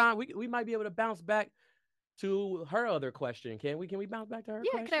we got time. We might be able to bounce back to her other question. Can we? Can we bounce back to her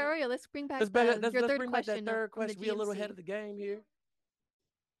Yeah, question? Clario, let's bring back Let's your third bring back that question third on the question. We a little ahead GMC. of the game here.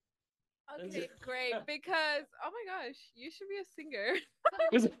 Okay, great. Because oh my gosh, you should be a singer.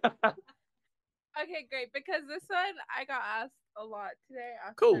 Okay, great. Because this one I got asked a lot today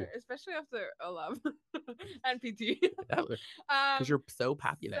after, Cool. especially after 11 and PT. Because um, you're so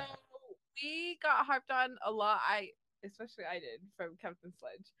popular. so we got harped on a lot. Especially I did from Captain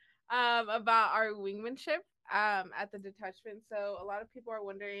Sledge, about our wingmanship, at the detachment. So a lot of people are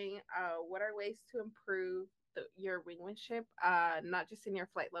wondering, what are ways to improve your wingmanship, not just in your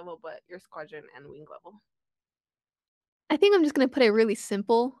flight level, but your squadron and wing level. I think I'm just gonna put it really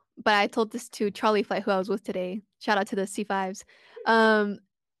simple, but I told this to Charlie Flight, who I was with today. Shout out to the C5s. Um,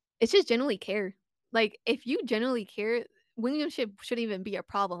 it's just generally care. Like if you generally care, wingmanship shouldn't even be a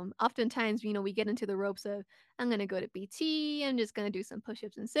problem. Oftentimes, we get into the ropes of I'm gonna go to BT, I'm just gonna do some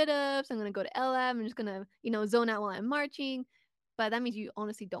push-ups and sit-ups, I'm gonna go to LM, I'm just gonna, zone out while I'm marching. But that means you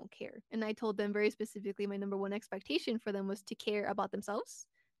honestly don't care. And I told them very specifically my number one expectation for them was to care about themselves,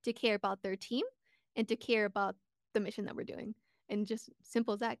 to care about their team, and to care about the mission that we're doing. And just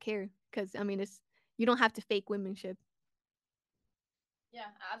simple as that, care. Because I mean it's you don't have to fake womanship. Yeah,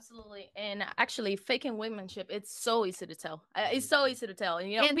 absolutely. And actually, faking womanship, it's so easy to tell. It's so easy to tell.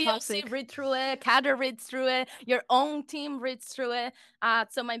 And, And POC toxic. read through it, cadre reads through it, your own team reads through it.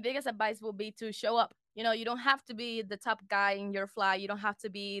 So my biggest advice will be to show up. You don't have to be the top guy in your flight. You don't have to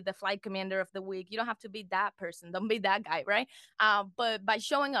be the flight commander of the week. You don't have to be that person. Don't be that guy, right? But by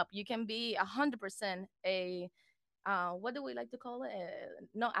showing up, you can be 100% a what do we like to call it?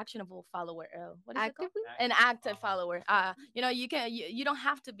 No actionable follower. What is it called? Actively? An active follower. You don't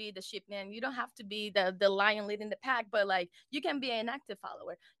have to be the sheep man. You don't have to be the lion leading the pack, but like you can be an active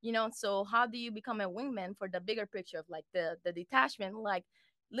follower. So how do you become a wingman for the bigger picture of like the detachment? Like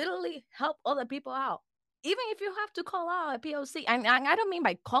literally help other people out. Even if you have to call out a POC, and I don't mean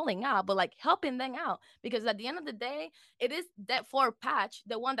by calling out, but like helping them out, because at the end of the day, it is that four patch,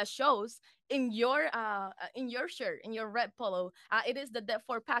 the one that shows in your shirt, in your red polo, it is the dead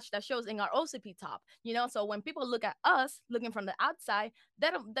four patch that shows in our OCP top. So when people look at us looking from the outside, they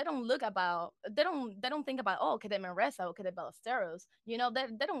don't look about they don't think about, oh, Cadet Manresa or Cadet Ballesteros. They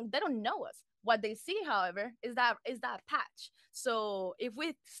don't know us. What they see, however, is that patch. So if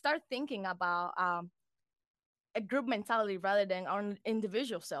we start thinking about a group mentality rather than our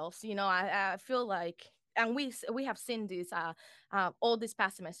individual selves, I feel like, and we have seen this all this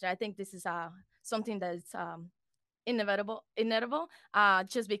past semester. I think this is something that's inevitable,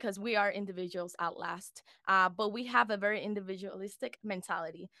 just because we are individuals at last, but we have a very individualistic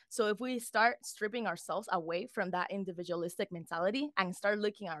mentality. So if we start stripping ourselves away from that individualistic mentality and start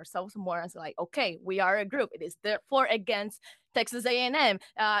looking at ourselves more as like, okay, we are a group, it is therefore against Texas A&M,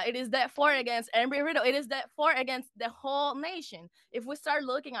 it is therefore against Embry-Riddle, it is therefore against the whole nation. If we start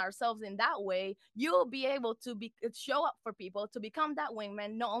looking at ourselves in that way, you'll be able to show up for people, to become that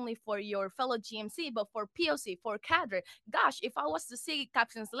wingman, not only for your fellow GMC, but for POC, for cadre. Gosh, if I was to see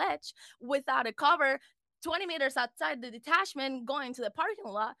Captain Sledge without a cover, 20 meters outside the detachment going to the parking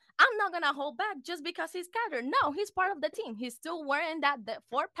lot, I'm not gonna hold back just because he's scattered. No, he's part of the team. He's still wearing that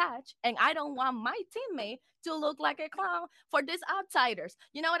four patch, and I don't want my teammate to look like a clown for these outsiders.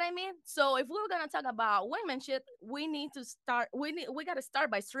 You know what I mean? So if we're gonna talk about womenship, we need to start. We gotta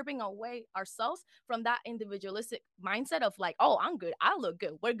start by stripping away ourselves from that individualistic mindset of like, oh, I'm good, I look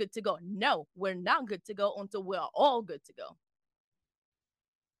good, we're good to go. No, we're not good to go until we're all good to go.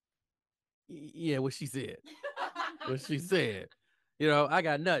 Yeah, what she said. What she said. You know, I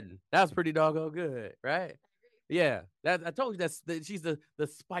got nothing. That was pretty doggone good, right? Yeah, that I told you she's the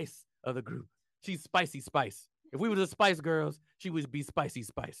spice of the group. She's spicy spice. If we were the Spice Girls, she would be spicy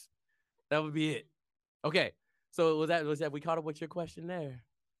spice. That would be it. Okay, so was that we caught up with your question there?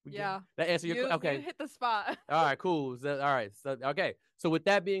 Yeah. That answer your okay. You hit the spot. All right, cool. All right, so okay. So with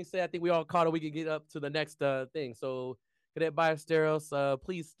that being said, I think we all caught up. We can get up to the next thing. So Cadet Biosteros,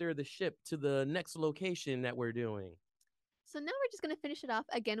 please steer the ship to the next location that we're doing. So now we're just gonna finish it off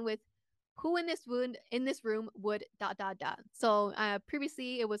again with who in this room would ... So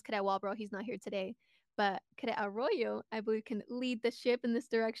previously it was Cadet Walbro. He's not here today, but Cadet Arroyo, I believe, can lead the ship in this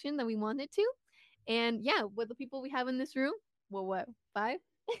direction that we wanted to. And yeah, with the people we have in this room, well, what 5,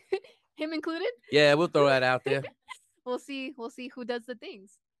 him included? Yeah, we'll throw that out there. We'll see who does the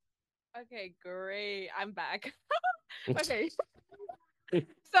things. Okay, great. I'm back. Okay.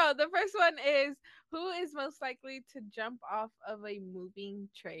 So the first one is, who is most likely to jump off of a moving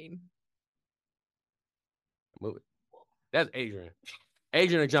train? Move it. That's Adrian.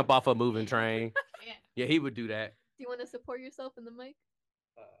 Adrian would jump off a moving train. Yeah, he would do that. Do you want to support yourself in the mic?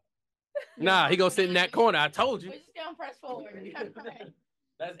 Nah, he gonna sit in that corner. I told you. We're just gonna press forward.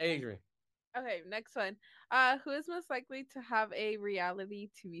 That's Adrian. Okay, next one. Who is most likely to have a reality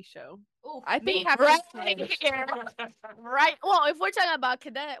TV show? Ooh, I think right here. Right. Well, if we're talking about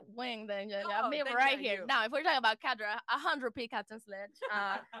Cadet Wing, then me then right yeah, here. you. Now, if we're talking about Cadra, 100 P Captain Sledge.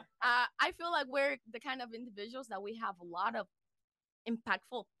 I feel like we're the kind of individuals that we have a lot of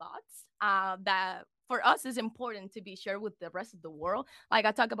impactful thoughts that for us is important to be shared with the rest of the world. Like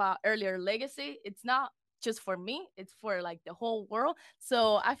I talked about earlier, legacy. It's not just for me, it's for like the whole world.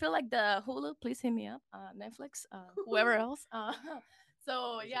 So I feel like the Hulu, please hit me up, Netflix, whoever else.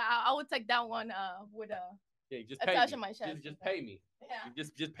 So yeah, I would take that one with Yeah, just a pay touch me. on my chest. Just pay me. Yeah.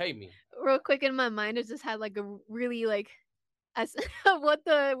 Just pay me. Real quick in my mind, I just had like a really like as what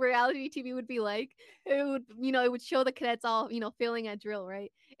the reality TV would be like. It would, it would show the cadets all, failing at drill,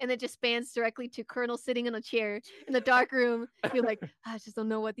 right? And it just spans directly to Colonel sitting in a chair in the dark room. You're like, I just don't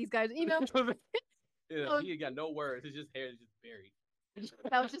know what these guys, Yeah, he ain't got no words. His just hair is just buried.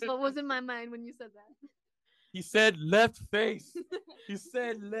 That was just what was in my mind when you said that. He said left face. He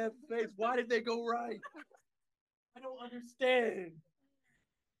said left face. Why did they go right? I don't understand.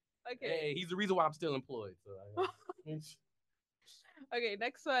 Okay. Hey, he's the reason why I'm still employed. So Okay,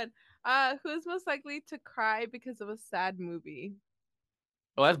 next one. Who is most likely to cry because of a sad movie?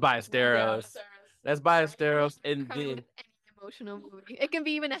 Oh, that's Biosteros. That's Biosteros. And Crying then with any emotional movie. It can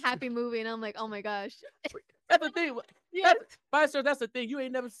be even a happy movie, and I'm like, oh my gosh. that's the thing. Yeah. Biosteros, that's the thing. You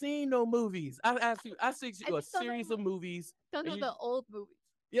ain't never seen no movies. I sent you a just don't series know- of movies. Don't know the old movies.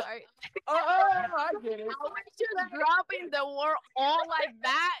 Yeah. Sorry. Oh, I get it. Are we just dropping the word all like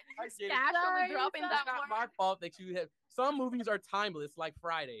that? I Just get it. casually Sorry, dropping It's that not word. my fault that you have. Some movies are timeless, like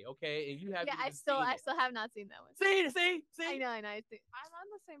Friday, okay, and you have. Yeah, I still have not seen that one. See. I know. I see. I'm on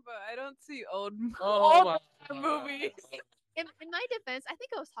the same boat. I don't see old Oh my movies. In my defense, I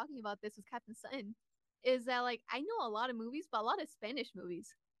think I was talking about this with Captain Sutton. Is that like I know a lot of movies, but a lot of Spanish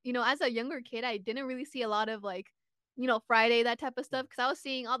movies. As a younger kid, I didn't really see a lot of like, Friday, that type of stuff, because I was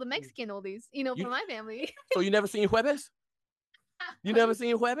seeing all the Mexican oldies, from my family. So you never seen Jueves? You never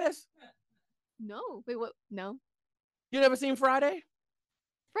seen Jueves? No, wait, what? No, You never seen Friday?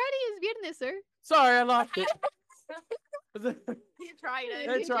 Friday is viernes, sir. Sorry, I lost it. He tried it.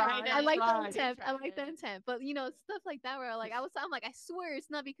 They He tried. I like tried. the intent. I like the intent, but stuff like that where like I'm like I swear it's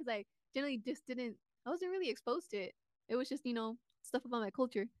not because I generally just didn't. I wasn't really exposed to it. It was just stuff about my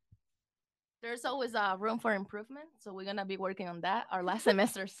culture. There's always room for improvement, so we're gonna be working on that. Our last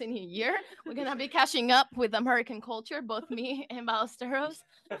semester, senior year, we're gonna be catching up with American culture, both me and Ballesteros.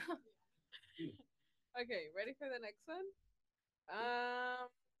 Okay, ready for the next one?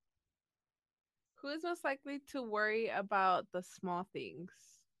 Who is most likely to worry about the small things?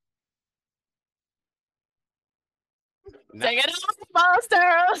 Take it away,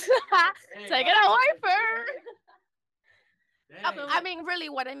 Ballesteros. Take it away, Fur. I mean, really,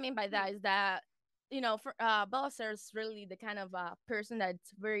 what I mean by that is that, for Ballester is really the kind of person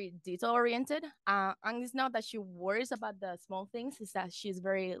that's very detail oriented. And it's not that she worries about the small things; it's that she's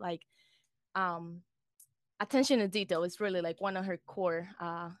very like, attention to detail is really like one of her core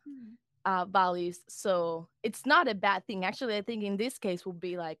Mhm. values. So it's not a bad thing. Actually, I think in this case will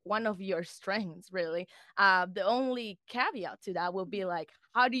be like one of your strengths, really. The only caveat to that will be like,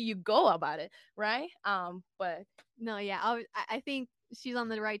 how do you go about it, right? But No, yeah, I think she's on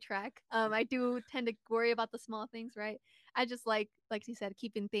the right track. I do tend to worry about the small things, right? I just like she said,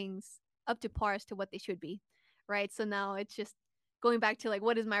 keeping things up to par as to what they should be, right? So now it's just going back to like,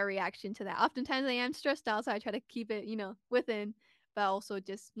 what is my reaction to that? Oftentimes I am stressed out, so I try to keep it, within, but also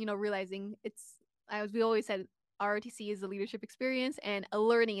just, realizing as we always said, ROTC is a leadership experience and a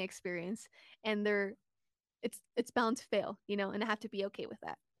learning experience, and it's bound to fail, and I have to be okay with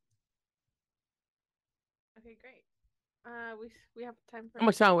that. Okay, great. We have time for How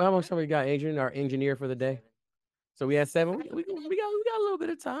much time? How much time we got, Adrian, our engineer for the day? So we had 7. We got a little bit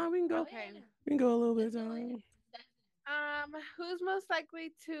of time. We can go. Okay. We can go a little bit of time. Who's most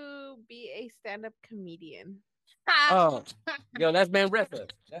likely to be a stand-up comedian? Oh, yo, that's Manresa.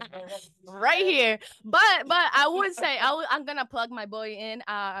 right here. But I would say I'm gonna plug my boy in,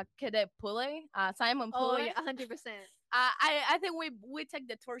 Cadet Pule, Simon Pule. Oh yeah, 100%. I think we take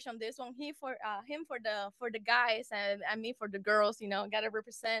the torch on this one. He for him for the guys and me for the girls. Gotta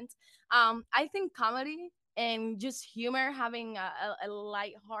represent. I think comedy and just humor, having a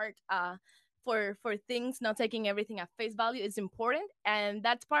light heart. For things, not taking everything at face value is important, and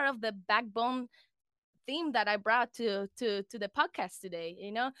that's part of the backbone theme that I brought to the podcast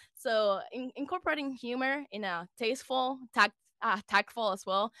today. So incorporating humor in a tasteful, tactful as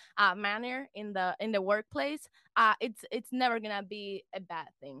well manner in the workplace, it's never gonna be a bad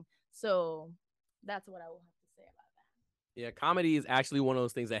thing. So that's what I will have to say about that. Yeah, comedy is actually one of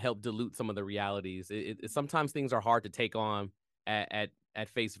those things that help dilute some of the realities. Sometimes things are hard to take on at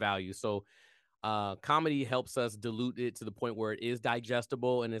face value. So comedy helps us dilute it to the point where it is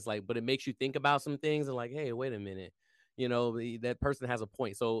digestible, and it's like, but it makes you think about some things and like, hey, wait a minute, that person has a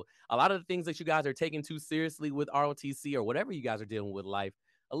point. So a lot of the things that you guys are taking too seriously with ROTC or whatever you guys are dealing with life,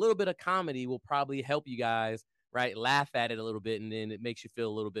 a little bit of comedy will probably help you guys, right, laugh at it a little bit, and then it makes you feel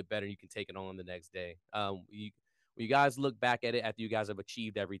a little bit better. You can take it on the next day. When you guys look back at it after you guys have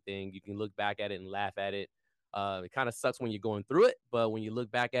achieved everything, you can look back at it and laugh at it. It kind of sucks when you're going through it, but when you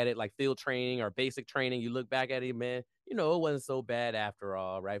look back at it, like field training or basic training, you look back at it, man, it wasn't so bad after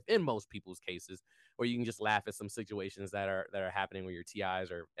all, right? In most people's cases, or you can just laugh at some situations that are happening where your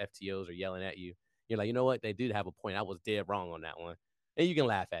TIs or FTOs are yelling at you. You're like, you know what? They did have a point. I was dead wrong on that one, and you can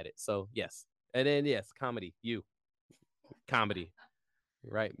laugh at it. So yes, and then yes, comedy. Comedy,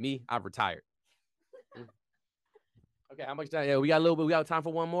 right? Me, I've retired. Okay, how much time? Yeah, we got a little bit. We got time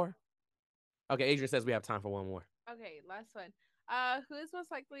for one more. Okay, Adrian says we have time for one more. Okay, last one. Who is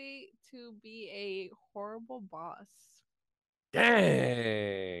most likely to be a horrible boss?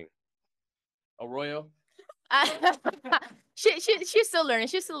 Dang. Arroyo. She's still learning.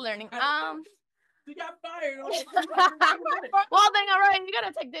 She's still learning. She got fired. Well then, all right, you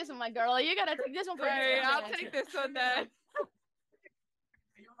gotta take this one, my girl. You gotta take this one for Sorry, you. I'll take this one then.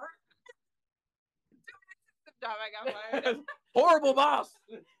 Job, I got fired. Horrible boss.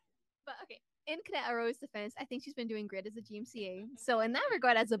 But okay, in Cadet Arrow's defense, I think she's been doing great as a GMCA. So in that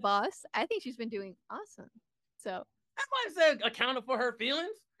regard, as a boss, I think she's been doing awesome. So That's why I said accounted for her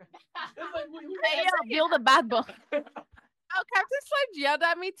feelings. Hey, build a bad boy. Oh, Captain Sludge yelled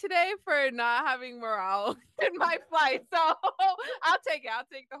at me today for not having morale in my flight, so I'll take it. I'll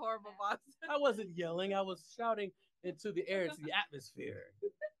take the horrible boss. I wasn't yelling. I was shouting into the air, into the atmosphere.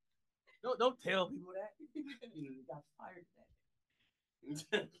 Don't tell people that. You got fired.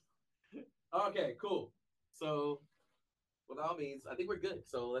 Okay, cool. So, with all means, I think we're good.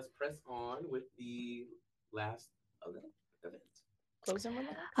 So let's press on with the last event. Closing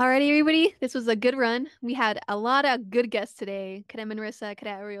remarks. alrighty, everybody, this was a good run. We had a lot of good guests today. Cadet Marissa,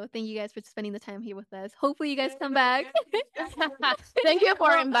 Cadet Ariel, thank you guys for spending the time here with us. Hopefully you guys come back. Thank you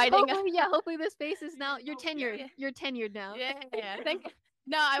for inviting us. Hopefully this space is now you're tenured. You're tenured now. Yeah. Thank you.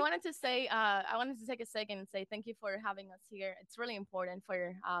 No, I wanted to say, I wanted to take a second and say thank you for having us here. It's really important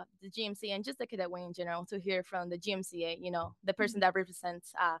for the GMC and just the cadet way in general to hear from the GMCA, the person that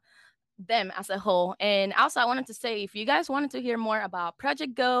represents them as a whole. And also, I wanted to say, if you guys wanted to hear more about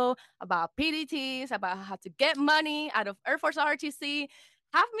Project Go, about PDTs, about how to get money out of Air Force RTC,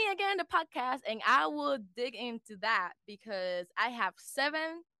 have me again the podcast, and I will dig into that because I have 7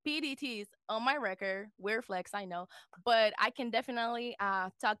 PDTs on my record. Weird flex, I know, but I can definitely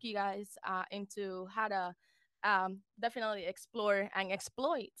talk you guys into how to definitely explore and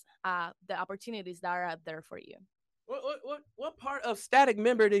exploit the opportunities that are out there for you. What part of static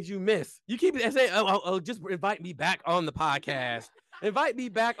member did you miss? You keep saying, "Oh, just invite me back on the podcast." Invite me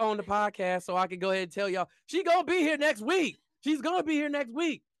back on the podcast so I can go ahead and tell y'all she gonna be here next week. She's gonna be here next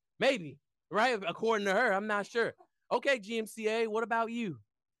week, maybe, right? According to her, I'm not sure. Okay, GMCA, what about you?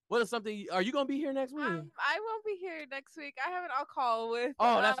 What is something? Are you gonna be here next week? I won't be here next week. I have an call with.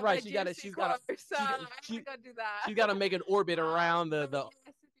 Oh, that's right. my She's got to. GMC course, so I have She to go do that. she's got to make an orbit around the. Yes,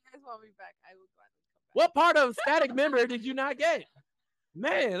 if you guys want me back, I will gladly come back. What part of static member did you not get?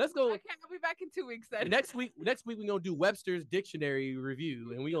 Man, let's go. Okay, I'll be back in 2 weeks then. Next week we're gonna do Webster's dictionary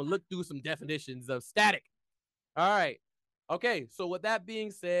review, and we're gonna look through some definitions of static. All right. Okay. So with that being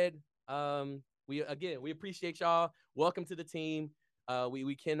said, we appreciate y'all. Welcome to the team.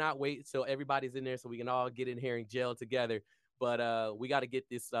 We cannot wait till everybody's in there so we can all get in here and gel together. But we got to get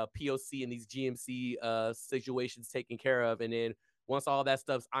this POC and these GMC situations taken care of, and then once all that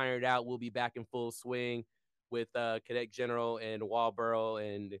stuff's ironed out, we'll be back in full swing with Cadet General and Walboro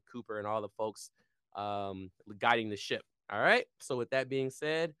and Cooper and all the folks guiding the ship. All right. So with that being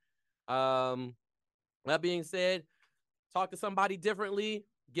said, talk to somebody differently,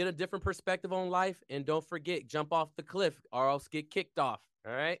 get a different perspective on life, and don't forget, jump off the cliff or else get kicked off.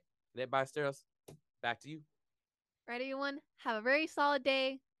 All right. That Ballesteros, back to you. Right, everyone. Have a very solid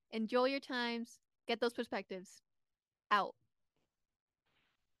day. Enjoy your times. Get those perspectives. Out.